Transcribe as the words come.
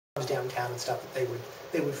downtown and stuff that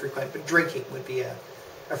they would frequent, but drinking would be a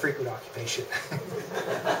frequent occupation.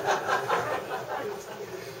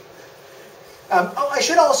 I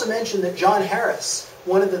should also mention that John Harris,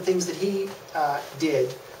 one of the things that he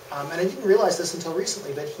did, and I didn't realize this until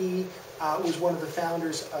recently, but he was one of the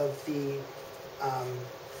founders of the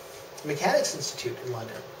Mechanics Institute in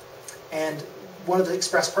London. And one of the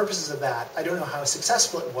express purposes of that, I don't know how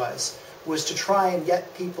successful it was to try and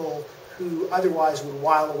get people who otherwise would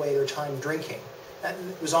while away their time drinking. That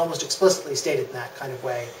was almost explicitly stated in that kind of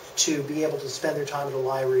way, to be able to spend their time at a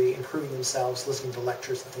library, improving themselves, listening to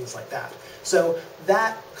lectures and things like that. So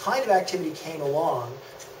that kind of activity came along,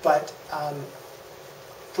 but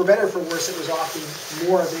for better or for worse, it was often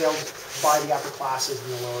more availed by the upper classes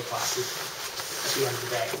than the lower classes at the end of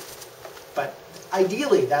the day. But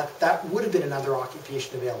ideally, that would have been another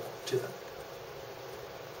occupation available to them.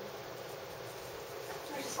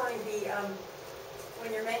 I was just wondering,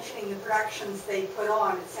 when you're mentioning the productions they put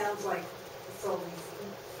on, it sounds like it's all these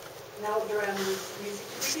melded around music. Did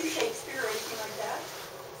they do Shakespeare or anything like that?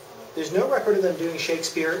 There's no record of them doing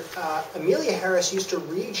Shakespeare. Amelia Harris used to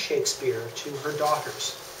read Shakespeare to her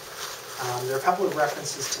daughters. There are a couple of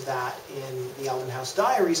references to that in the Eldon House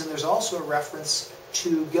Diaries, and there's also a reference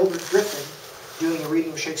to Gilbert Griffin doing a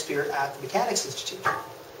reading of Shakespeare at the Mechanics Institute.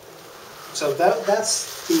 So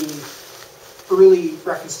that's the early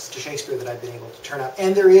references to Shakespeare that I've been able to turn up.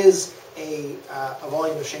 And there is a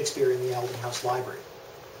volume of Shakespeare in the Eldon House Library.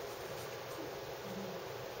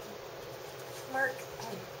 Mark,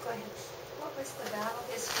 go ahead. What was the battle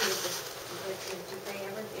history of the did they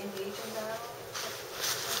ever engage in battle?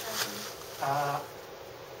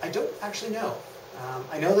 I don't actually know.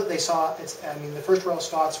 I know that they saw, the First Royal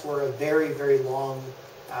Scots were a very, very long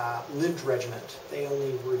lived regiment. They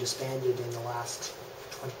only were disbanded in the last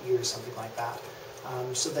 20 years, something like that.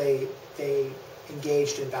 So they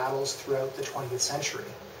engaged in battles throughout the 20th century,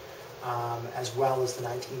 as well as the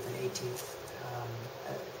 19th and 18th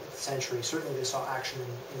century. Certainly they saw action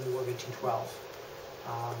in the War of 1812.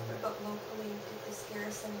 But locally, did this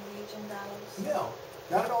garrison engage in battles? No,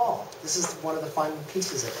 not at all. This is one of the fun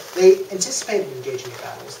pieces of it. They anticipated engaging in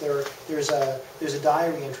battles. There's a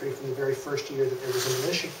diary entry from the very first year that there was a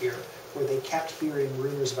militia here, where they kept hearing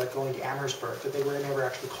rumors about going to Amherstburg, but they were never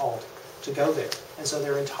actually called to go there. And so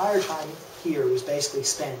their entire time here was basically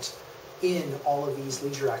spent in all of these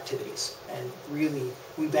leisure activities. And really,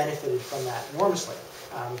 we benefited from that enormously,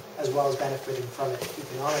 as well as benefiting from it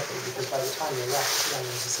economically, because by the time they left,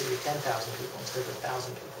 London was a city of 10,000 people instead of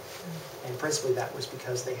 1,000 people. And principally that was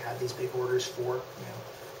because they had these big orders for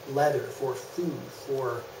leather, for food,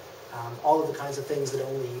 for all of the kinds of things that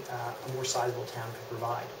only a more sizable town could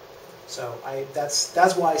provide. So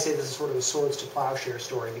that's why I say this is sort of a swords to plowshare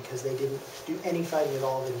story, because they didn't do any fighting at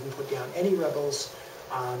all. They didn't put down any rebels.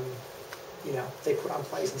 They put on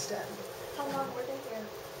plays instead. How long were they there?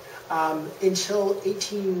 Until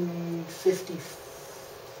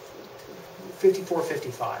 1854,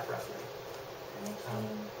 55, roughly.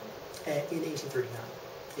 In 1839,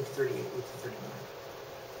 1838,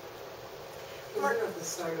 1839. Was it at the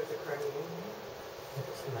start of the Crimean War?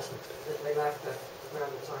 They left around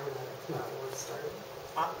the time that war started?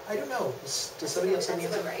 I don't know. Does somebody else have any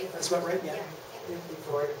answer? Right. That's about right, yeah.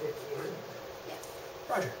 Before the 58.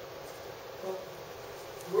 Roger. Well,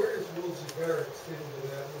 where does Woolsey Barracks fit into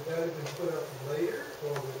that? Would that have been put up later,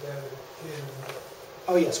 or would that have been...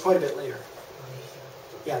 Oh yes, quite a bit later.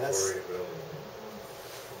 Yeah, that's...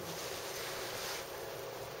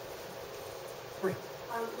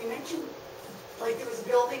 You mentioned, there was a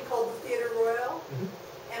building called the Theatre Royal,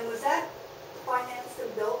 and was that financed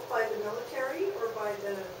and built by the military or by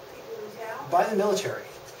the people in town? By the military.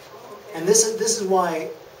 Oh, okay. And this is why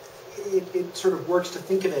it sort of works to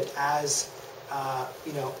think of it as an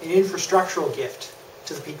infrastructural gift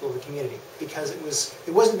to the people of the community, because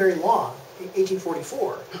it wasn't very long,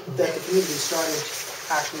 1844, that the community started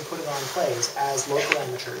actually putting on plays as local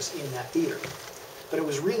amateurs in that theatre. But it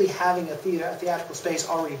was really having a theatrical space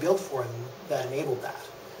already built for them that enabled that.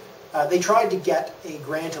 They tried to get a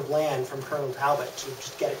grant of land from Colonel Talbot to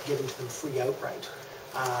just get it given to them free outright.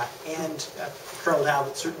 And Colonel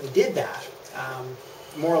Talbot certainly did that,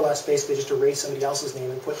 more or less basically just erase somebody else's name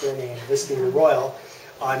and put their name, this Theatre Royal,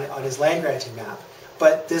 on his land granting map.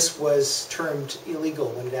 But this was termed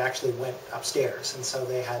illegal when it actually went upstairs, and so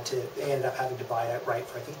they ended up having to buy it outright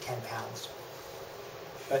for I think £10.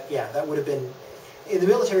 But yeah, that would have been in the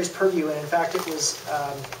military's purview, and in fact it was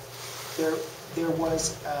there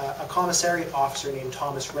was a commissariat officer named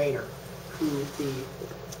Thomas Rayner, who the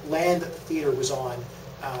land that the theatre was on,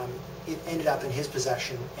 it ended up in his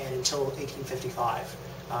possession, and until 1855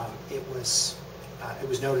 it was It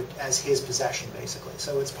was noted as his possession, basically.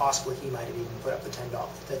 So it's possible he might have even put up the £10,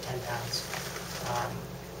 the £10,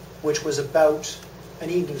 which was about an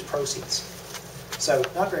evening's proceeds. So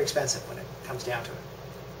not very expensive when it comes down to it.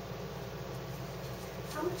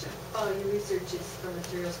 How much of your research is from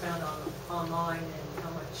materials found online, and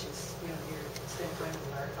how much is, you know, your spend time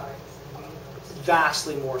in the archives and museums?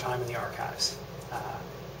 Vastly more time in the archives.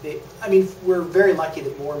 I mean, we're very lucky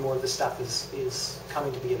that more and more of this stuff is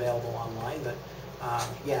coming to be available online, but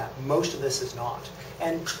yeah, most of this is not.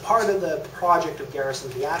 And part of the project of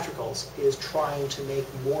Garrison Theatricals is trying to make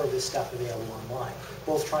more of this stuff available online,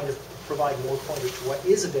 both trying to provide more pointers to what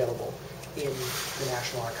is available in the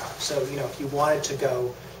National Archives. So, you know, if you wanted to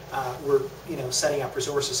go, we're, you know, setting up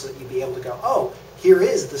resources so that you'd be able to go, oh, here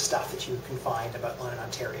is the stuff that you can find about London,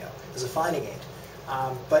 Ontario as a finding aid.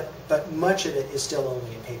 But much of it is still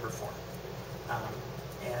only in paper form.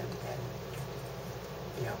 And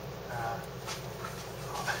you know,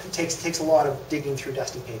 it takes a lot of digging through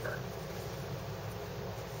dusty paper.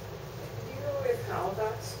 Do you know if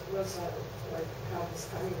Halifax was like how this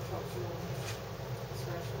kind of functional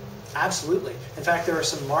expression? Absolutely. In fact, there are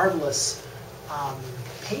some marvelous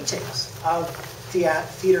paintings of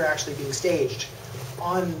theater actually being staged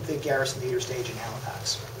on the Garrison Theatre stage in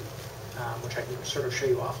Halifax, which I can sort of show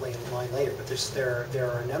you offline later. But there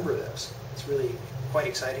are a number of those. It's really quite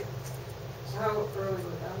exciting. So how early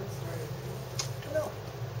would that have started? I don't know.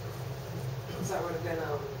 So that would have been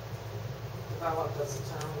developed as a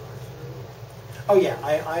town actually. Oh yeah,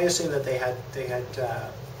 I assume that they had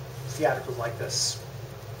theatricals like this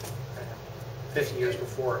 50 years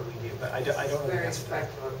before we do, but I don't know the Very answer to that.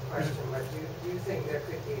 speculative question, but do you think there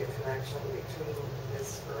could be a connection between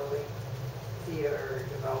this early theater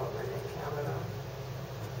development in Canada,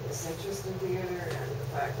 this interest in theater, and the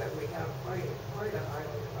fact that we have quite a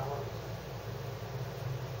highly developed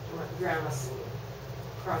drama scene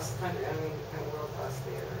across the country? I mean, and world-class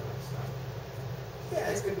theater and stuff. Yeah,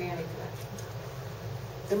 There could be any connection.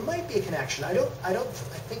 there might be a connection. I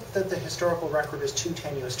think that the historical record is too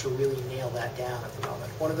tenuous to really nail that down at the moment.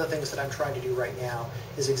 One of the things that I'm trying to do right now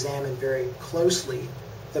is examine very closely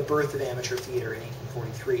the birth of amateur theater in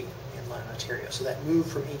 1843 in London, Ontario. So that move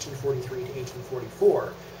from 1843 to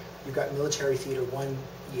 1844, you've got military theater one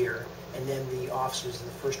year, and then the officers of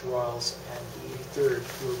the First Royals and the 83rd,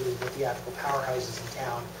 who are really the theatrical powerhouses in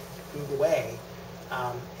town, move away,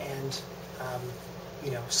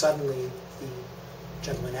 you know, suddenly the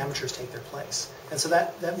gentlemen amateurs take their place. And so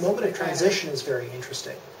that moment of transition is very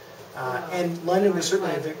interesting. And London was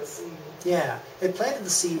certainly yeah, it planted the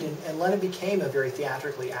seed, and London became a very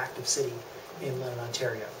theatrically active city in London,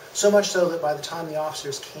 Ontario. So much so that by the time the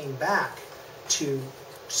officers came back to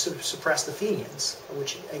suppress the Fenians,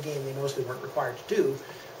 which again they mostly weren't required to do,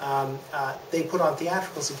 they put on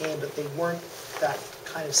theatricals again, but they weren't that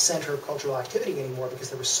kind of center of cultural activity anymore because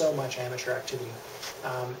there was so much amateur activity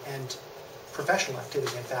and professional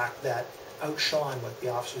activity, in fact, that outshone what the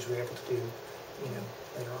officers were able to do, you know,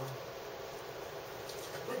 later on.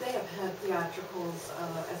 Would they have had theatricals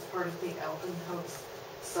as part of the Alton House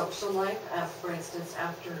social life? For instance,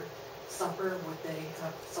 after supper, would they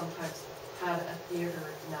have sometimes had a theater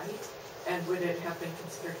night? And would it have been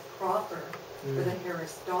considered proper for the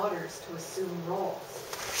Harris daughters to assume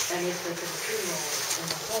roles? And if they could assume roles in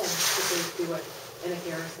the home, could they do it in a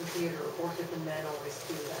Garrison theater, or did the men always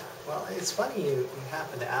do that? Well, it's funny you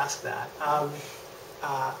happen to ask that.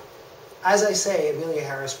 As I say, Amelia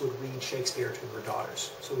Harris would read Shakespeare to her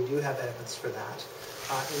daughters, so we do have evidence for that.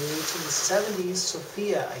 In the 1870s,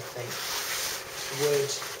 Sophia, I think,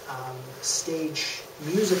 would stage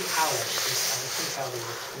musicales, is I think how they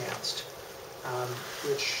were pronounced,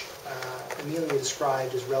 which Amelia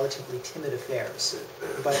described as relatively timid affairs.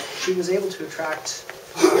 But she was able to attract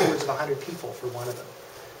upwards of 100 people for one of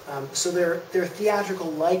them. So they're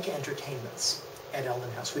theatrical-like entertainments at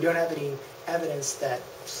Eldon House. We don't have any evidence that,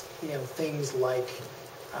 you know, things like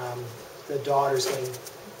the daughters getting,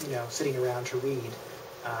 you know, sitting around to read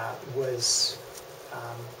was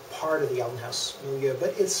part of the Eldon House milieu,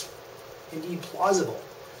 but it's indeed plausible.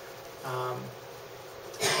 And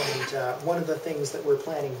one of the things that we're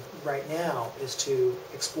planning right now is to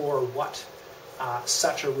explore what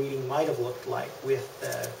such a reading might have looked like with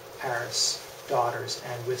the Harris daughters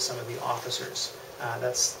and with some of the officers.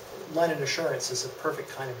 That's London Assurance is a perfect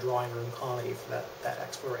kind of drawing room comedy for that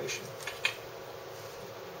exploration.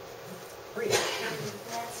 Rita. In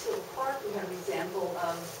Mansfield Park, we have an example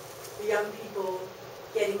of the young people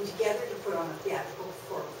getting together to put on a theatrical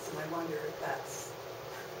performance, and I wonder if that's,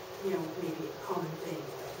 you know, maybe a common thing.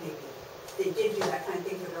 Maybe they did do that kind of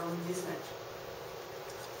thing for their own amusement.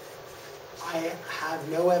 I have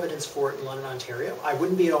no evidence for it in London, Ontario. I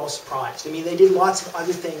wouldn't be at all surprised. I mean, they did lots of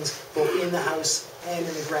other things, both in the house and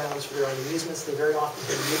in the grounds for their own amusements. They very often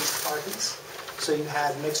did mixed parties. So you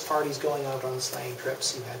had mixed parties going out on sleighing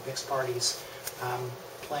trips. You had mixed parties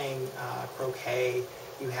playing croquet.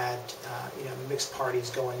 You had mixed parties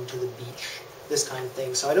going to the beach, this kind of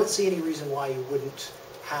thing. So I don't see any reason why you wouldn't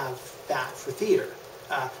have that for theater.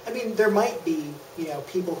 I mean, there might be,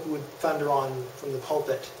 people who would thunder on from the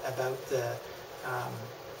pulpit about the,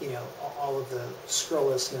 all of the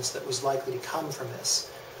scurrilousness that was likely to come from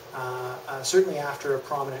this. Certainly after a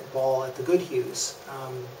prominent ball at the Goodhues,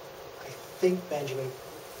 I think Benjamin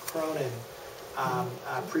Cronin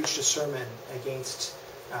preached a sermon against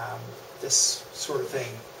this sort of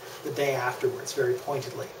thing the day afterwards, very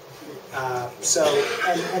pointedly.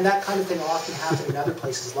 And that kind of thing often happens in other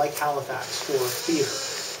places like Halifax for theater.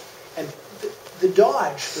 And the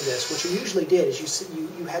dodge for this, what you usually did, is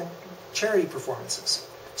you had charity performances.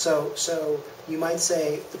 So you might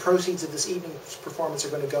say the proceeds of this evening's performance are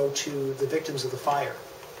going to go to the victims of the fire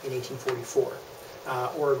in 1844,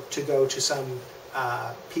 or to go to some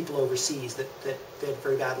people overseas that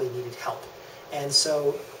very badly needed help. And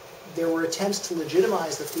so there were attempts to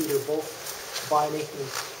legitimize the theater both by making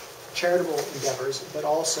charitable endeavors, but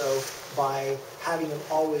also by having them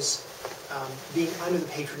always being under the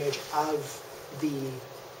patronage of the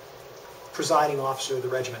presiding officer of the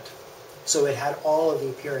regiment. So it had all of the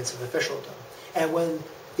appearance of officialdom. And when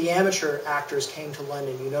the amateur actors came to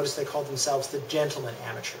London, you notice they called themselves the gentlemen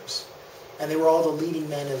amateurs. And they were all the leading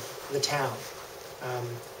men of the town.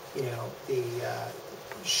 The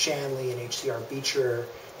Shanley and H.C.R. Beecher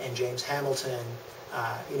and James Hamilton.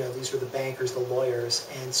 These were the bankers, the lawyers,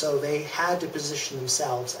 and so they had to position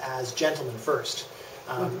themselves as gentlemen first,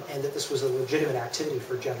 and that this was a legitimate activity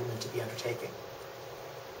for gentlemen to be undertaking.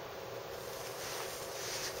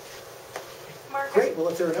 Mark, Great. Well,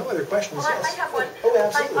 if there are no other questions, well, yes. I have one. Oh,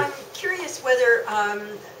 absolutely. I'm curious whether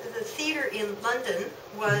the theater in London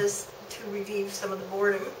was to relieve some of the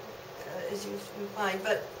boredom, as you implied,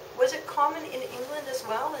 but was it common in England as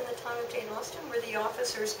well in the time of Jane Austen? Were the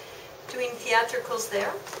officers doing theatricals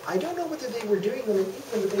there? I don't know whether they were doing them in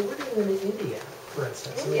England, but they were doing them in India, for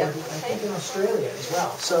instance. India, I think in Australia as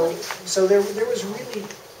well. So there was really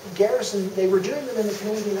garrison. They were doing them in the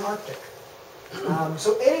Canadian Arctic.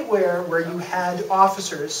 So anywhere where you had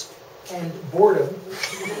officers and boredom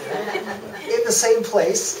in the same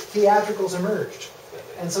place, theatricals emerged.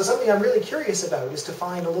 And so something I'm really curious about is to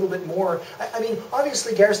find a little bit more. I mean,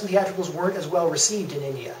 obviously garrison theatricals weren't as well received in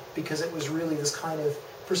India because it was really this kind of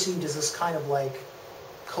perceived as this kind of like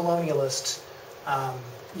colonialist,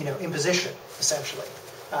 imposition, essentially.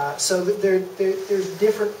 So there's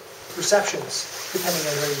different perceptions depending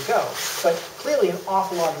on where you go. But clearly an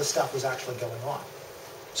awful lot of this stuff was actually going on.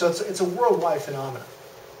 So it's a worldwide phenomenon.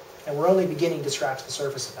 And we're only beginning to scratch the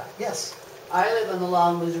surface of that. Yes? I live on the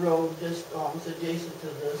Longwoods Road, just almost adjacent to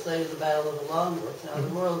the site of the Battle of the Longwoods. Now, the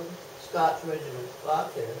Royal Scots Regiment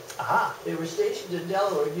fought there. Aha. They were stationed in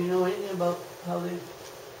Delaware. Do you know anything about how they...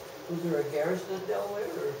 Was there a garrison in Delaware?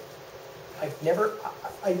 Or? I've never...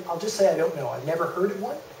 I'll just say I don't know. I've never heard of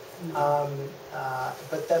one.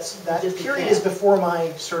 But that period is before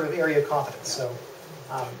my sort of area of competence. So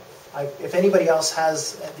if anybody else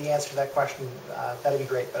has the answer to that question, that'd be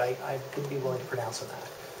great. But I wouldn't be willing to pronounce on that.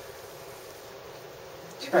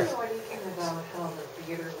 Do you know anything about how the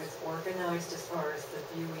theater was organized as far as the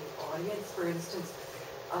viewing audience? For instance,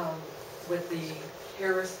 would the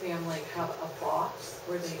Harris family have a box?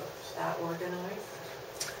 Were they that organized?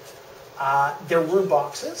 There were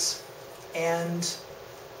boxes, and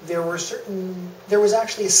there was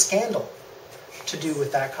actually a scandal to do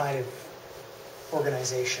with that kind of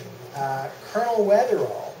organization. Colonel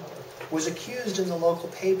Weatherall was accused in the local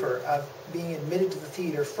paper of being admitted to the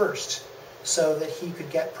theater first so that he could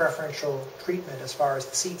get preferential treatment as far as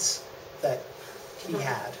the seats that he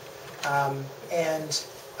had.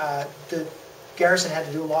 The garrison had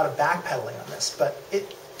to do a lot of backpedaling on this, but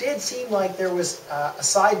it did seem like there was a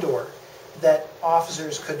side door that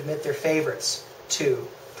officers could admit their favorites to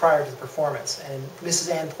prior to the performance. And Mrs.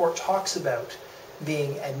 Ann Port talks about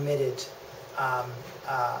being admitted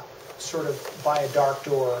sort of by a dark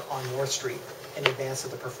door on North Street in advance of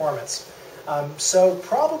the performance. So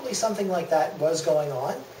probably something like that was going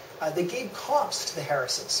on. They gave comps to the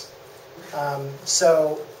Harrises.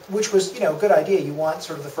 Which was, a good idea. You want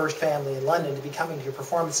sort of the first family in London to be coming to your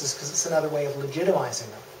performances because it's another way of legitimizing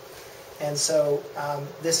them. And so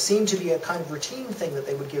this seemed to be a kind of routine thing that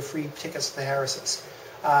they would give free tickets to the Harrises.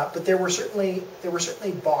 But there were certainly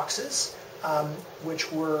boxes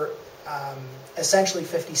which were essentially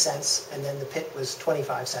 50 cents, and then the pit was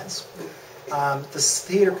 25 cents. The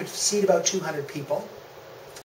theater could seat about 200 people.